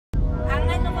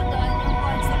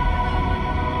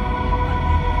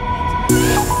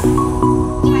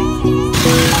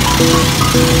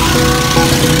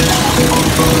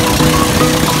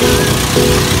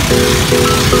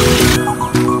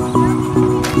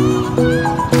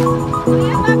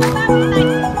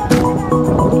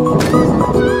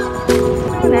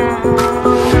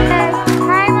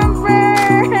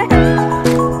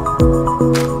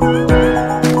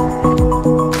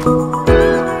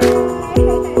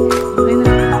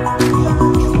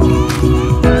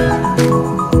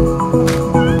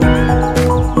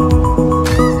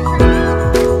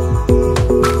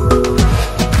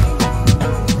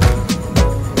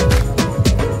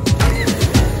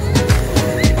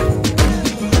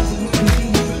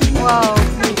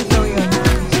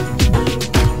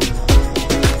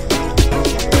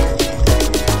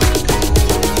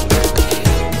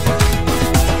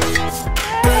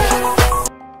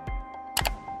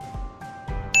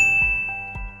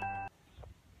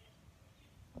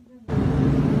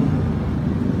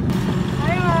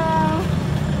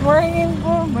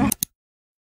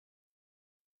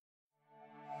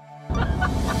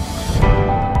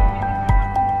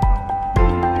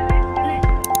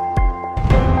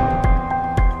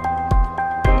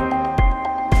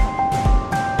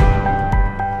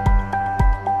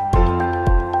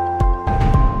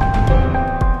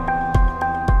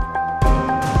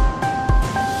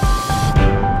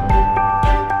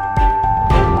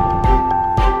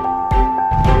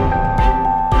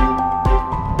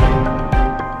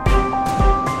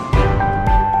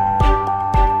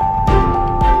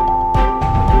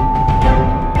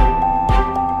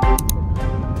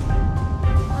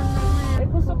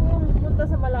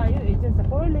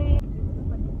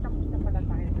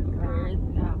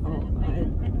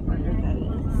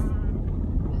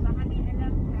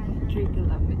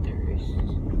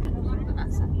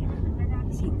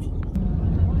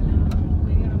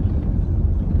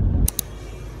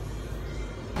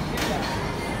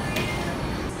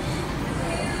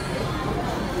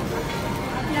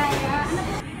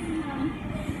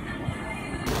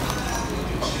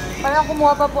Parang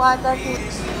kumuha pa po ata si...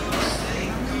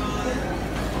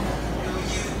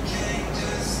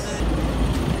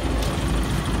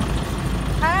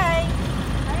 Hi!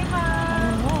 Hi,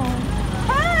 ma'am!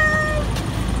 Hi!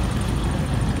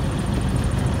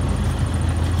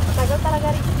 Matagal talaga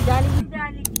rin si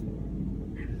Jollibee.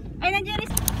 Ay, nandiyan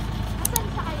rin. Saan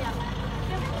sa kaya?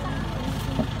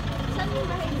 Saan yung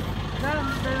bahay? Dalam.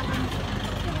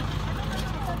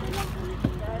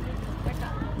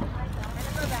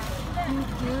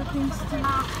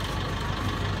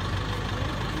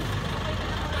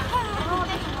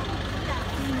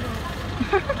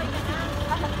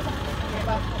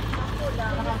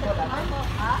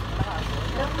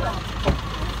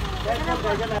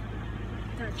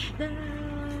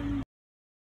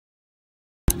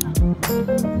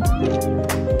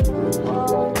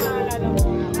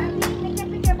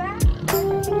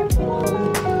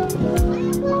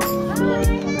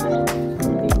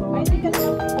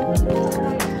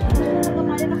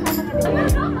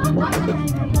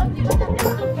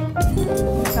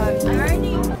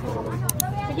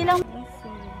 Sige lang.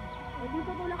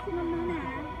 Dito tulak ko naman na.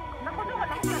 Naku,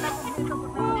 wala ka na kung dito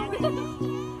ko na.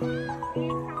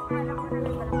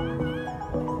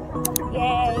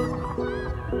 Yay!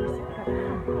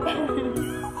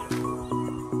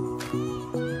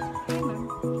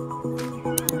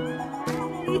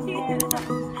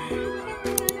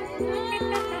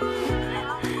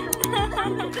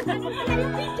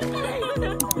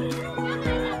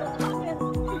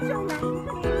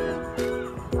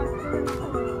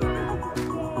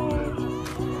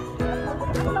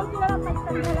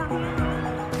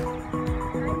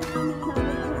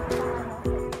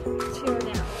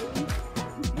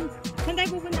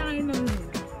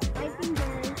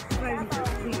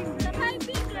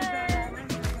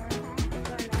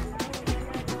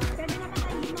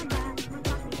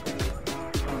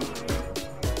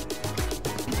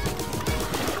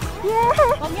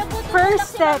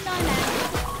 First step.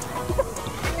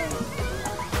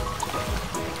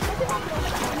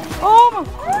 Oh!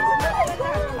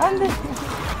 And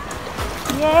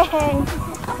yay! Yay!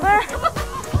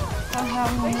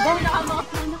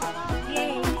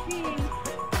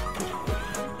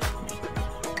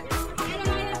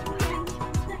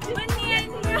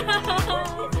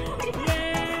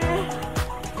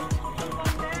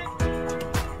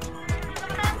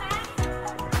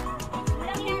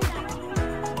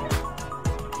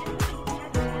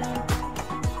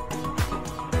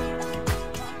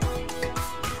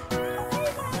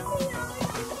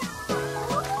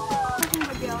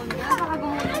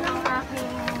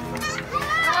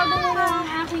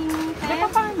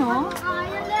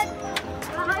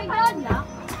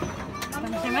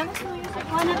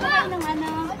 Kuha na tayo ng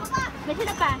ano. May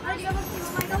sila pa.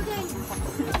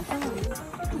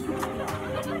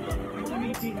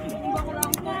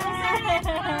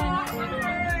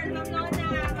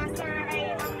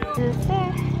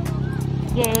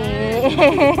 Yay!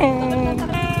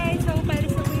 So,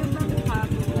 palis ako yung mga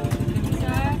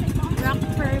sa rock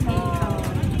formation.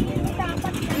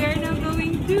 We are now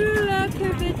going to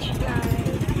Laki Beach, guys.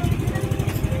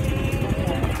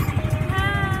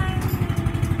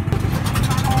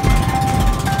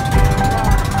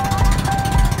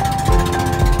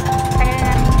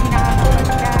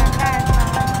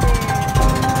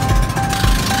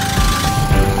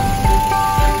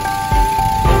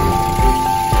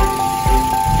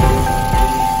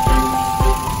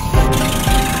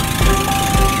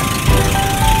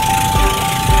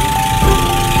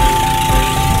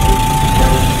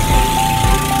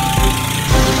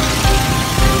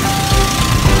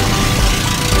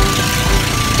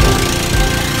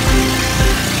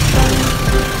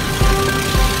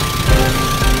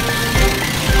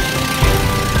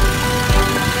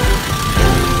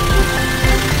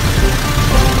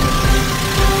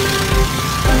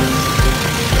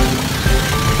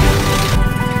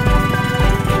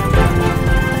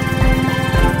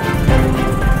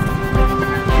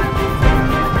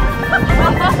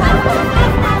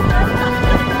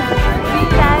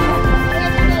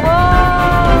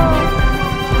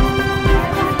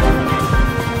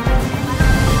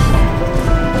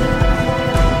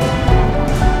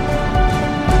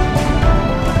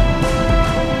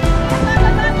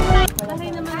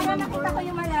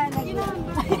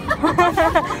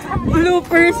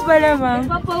 Bloopers pala, ma'am.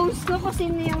 Ipapost ko kung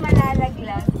sino yung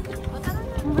malalaglag.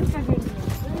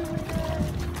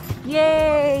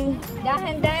 Yay!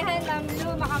 Dahan-dahan, Ma'am Lu,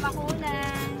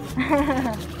 makamakunan.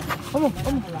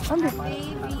 Ano?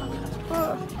 Baby.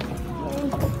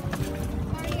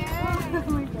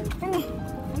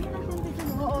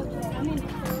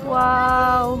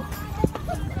 Wow!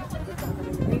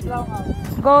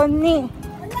 Goni!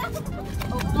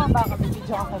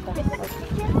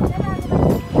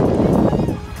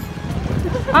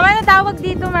 Ma'am, ano tawag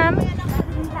dito, ma'am?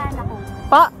 Nagbintana ko.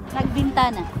 Pa!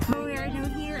 Nagbintana. We are now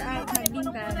here at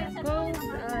Nagbintana Cove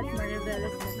at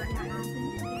Maribelas.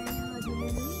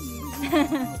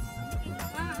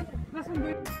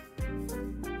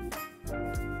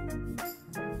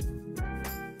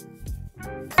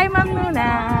 Hi, Ma'am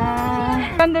Nuna!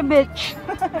 On the beach.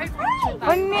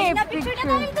 Only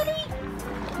picture.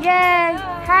 Yes!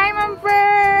 Hi, Ma'am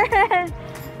Fer!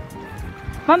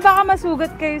 Ma'am, baka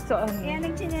masugat kayo sa ano. Kaya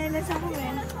nagchinelas ako eh.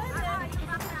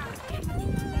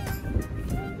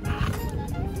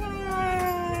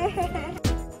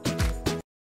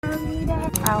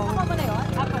 Ow. Ako mo na yun?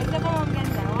 Ako, ito po ang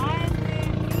ganda.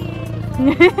 1,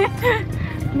 2,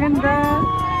 3. Ganda.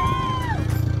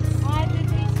 1, 2,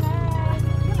 3, slide.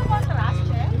 Ito po ang trash,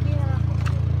 chef? Sige.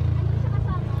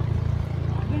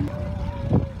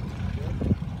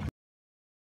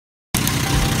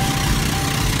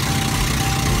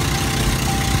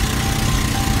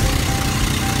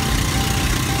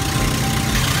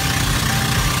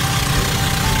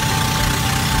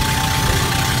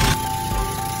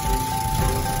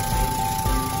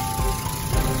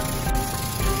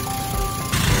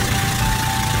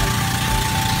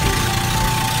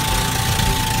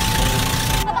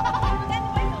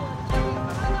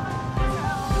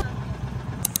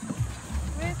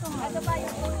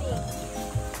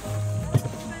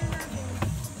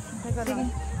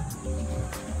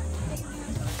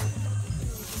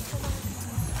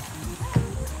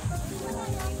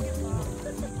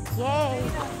 Yay!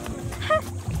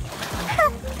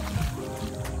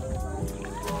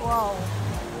 Wow!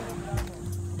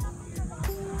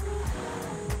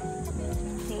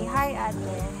 Say hi,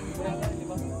 ate.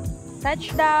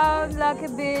 Touchdown, Laki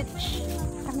Beach.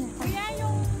 Kaya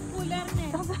yung cooler niya.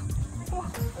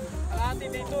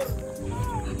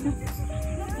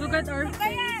 Look at our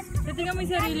face. Tingnan mo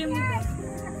yung sarili mo.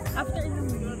 After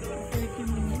 30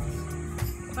 minutes.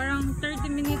 Parang 30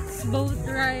 minutes boat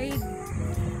ride.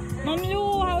 Ma'am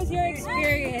Lu, how's your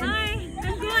experience? Hi,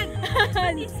 I'm good.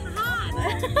 It's hot.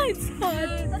 It's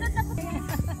hot.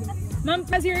 Ma'am,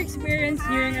 how's your experience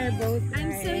during our boat ride?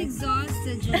 I'm so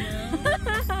exhausted, you know.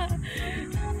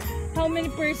 How many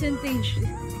percentage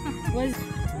was?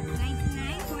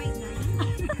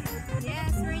 99.9.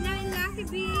 Yes, we're now in Laki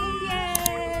Beach.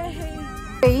 Yay!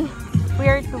 Okay, we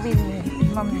are to win,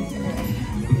 Ma'am.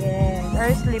 Yes,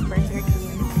 our slippers are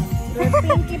clean. We're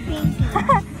pinky.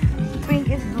 Pink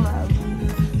is love.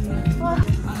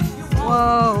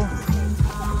 Wow.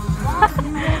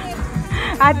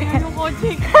 Ate.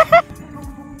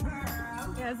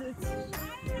 Yes, it's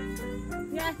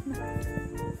Yes.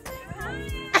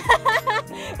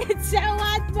 It's a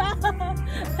what ba?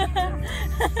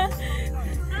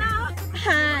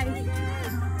 Hi.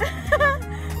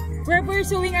 We're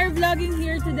pursuing our vlogging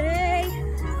here today.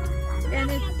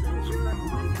 And it's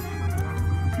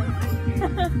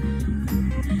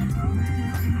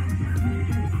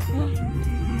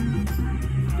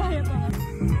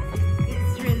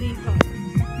it's really fun.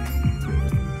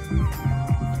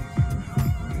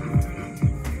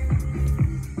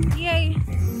 Yay!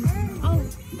 Oh!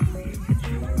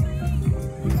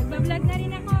 Magbablog na rin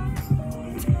ako.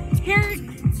 Here!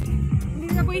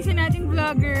 Hindi na po isa nating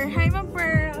vlogger. Hi, Ma'am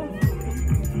Pearl!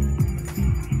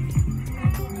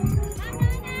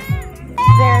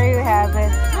 There you have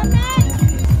it.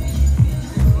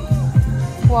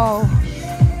 Wow.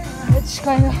 It's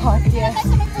kind of hot, yes.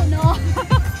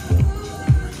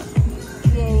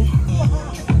 Yay.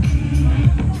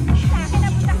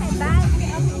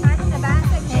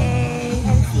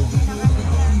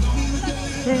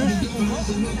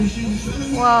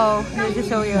 Wow, medyo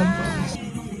show yun.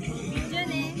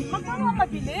 Magkano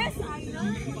mabilis?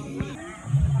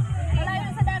 Malayo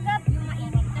sa dagat. Yung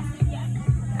mainit na siya.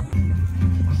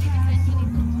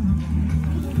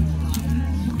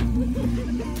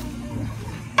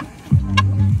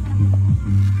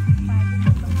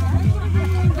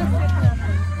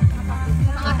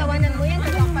 Makatawanan mo yan.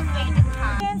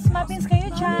 Muffins kayo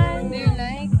dyan. Do you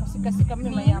like? Kasi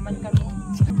kami mayaman kami.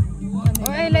 Oh,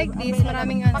 I like this.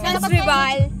 Maraming ano. Pagkalapas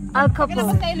rival. Alcohol.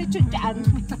 Pagkalapas tayo lucho dyan.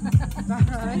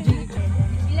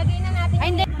 Ilagay na natin.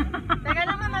 Ay, hindi. Teka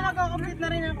naman, nagko-complete na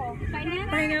rin ako.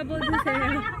 Pineapple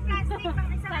dessert.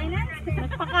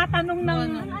 Nagpakatanong ng...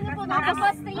 Ano po?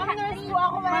 Tapos, yung nurse po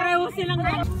ako. Pareho silang...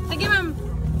 Sige, ma'am.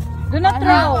 Do not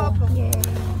throw.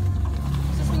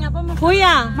 Susi nga po, ma'am.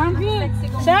 Kuya! Mami!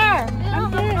 Sir!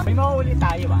 May mauuli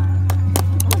tayo ba?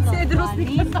 Si Edros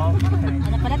dito.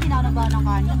 Ano pala, tinawag ba ng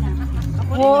kanin ah?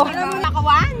 Wow! Alam mo,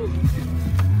 nakawan?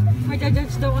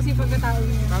 Mag-judge daw kasi pagkatao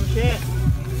niya. Kamsi!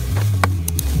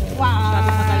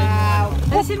 Wow!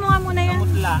 Alisin mo nga muna yan.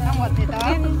 Maputla. What ito?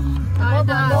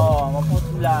 Oo,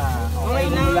 maputla. Okay,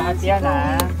 hindi lahat yan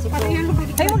ha.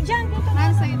 Ay, huwag dyan!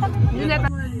 Nasa ito.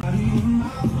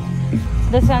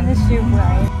 The sun is too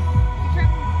bright.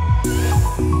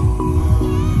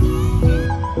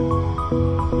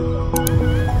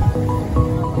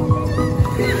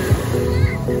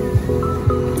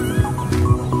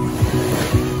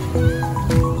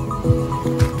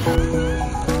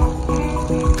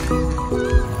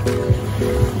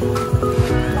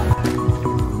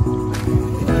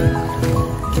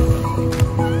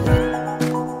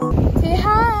 Say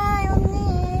hi,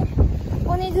 Oni!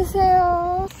 Oni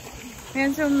주세요.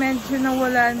 Ayan, so medyo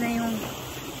nawala na yung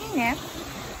init.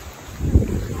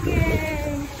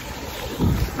 Yay!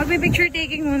 Magbe-picture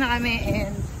taking muna kami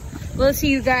and we'll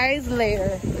see you guys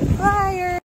later.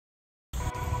 Bye!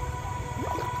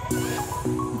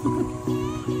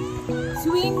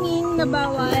 Swimming na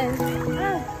bawal.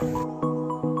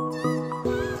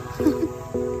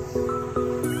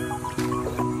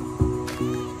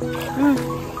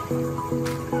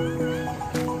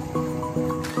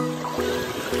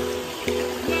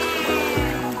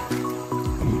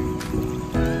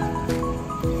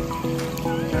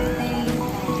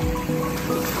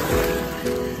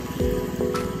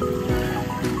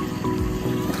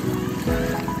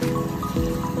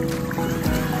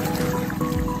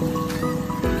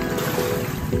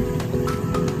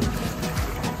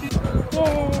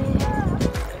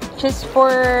 Just for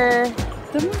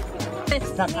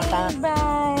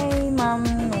bye, Ma'am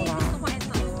Nora.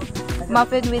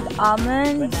 Muffin with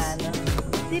almonds.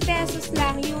 50 pesos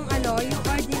lang yung ano, yung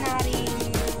ordinary.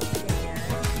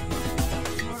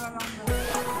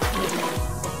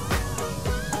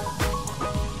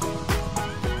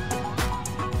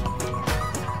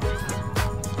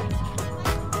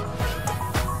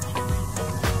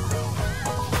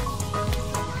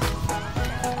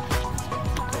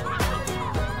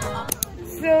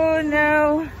 So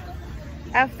now,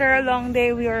 after a long day,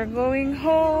 we are going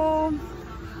home.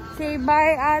 Say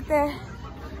bye, Ate.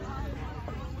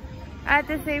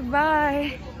 Ate, say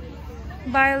bye.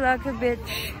 Bye, Laki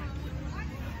Beach.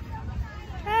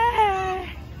 Ah.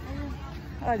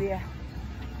 Oh, dear.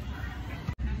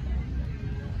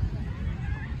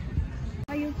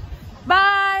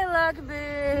 Bye, Laki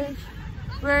Beach.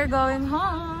 We're going home.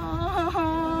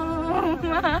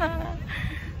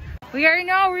 We are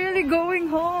now really going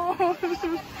home.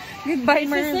 Goodbye,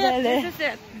 Maribel.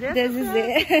 This is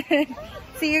it.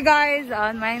 See you guys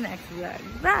on my next vlog.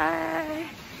 Bye.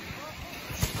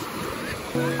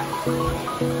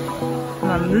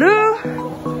 Ma'am Lou,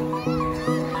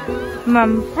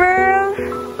 Ma'am Pearl,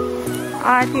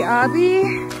 Ate Abby.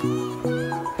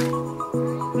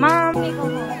 Ma'am.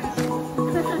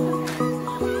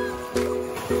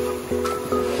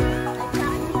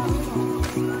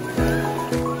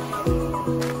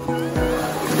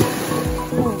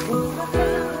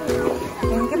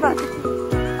 Thank you ba?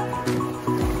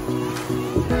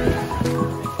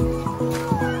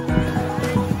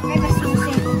 Ay, mas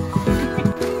susi.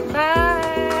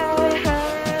 Bye!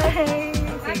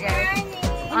 Sige guys.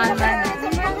 On man.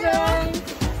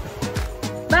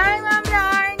 Bye, Ma'am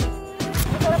Rani!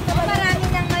 Marami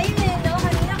na ngayon eh, no?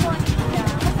 Kanina ko sila.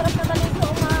 Masarap naman yung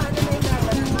ano na yung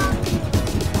laban.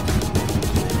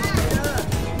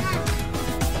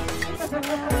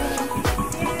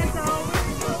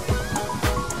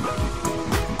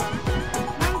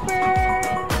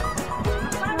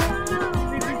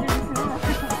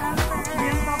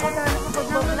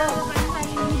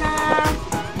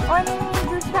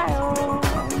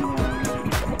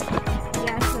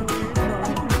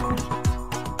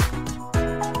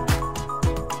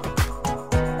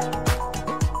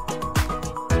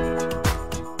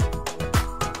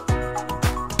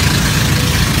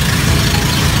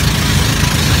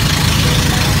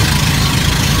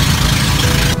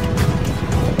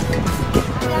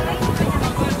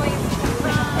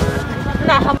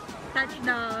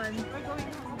 Touchdown!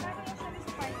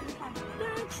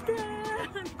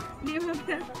 Hindi mo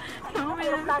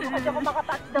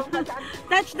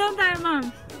touchdown tayo, ma'am.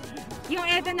 Yung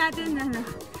eto natin, ano.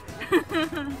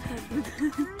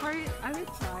 Or, I will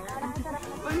try.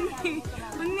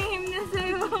 Unihim na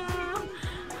sa'yo.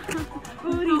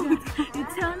 Uri na.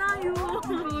 It's na yun.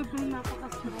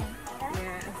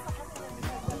 Yes.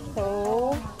 So,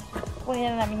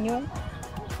 kunin na namin yung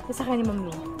sasakyan ni Ma'am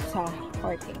Lou sa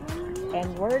parking. And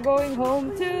we're going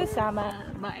home to Sama.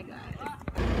 Bye, guys.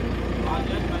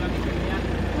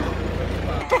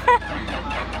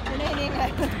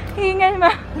 Hingal,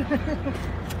 ma.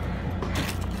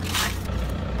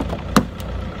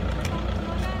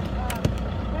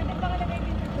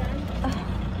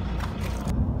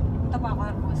 Ito pa ako.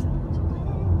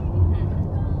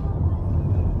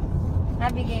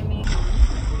 Nabigay mo.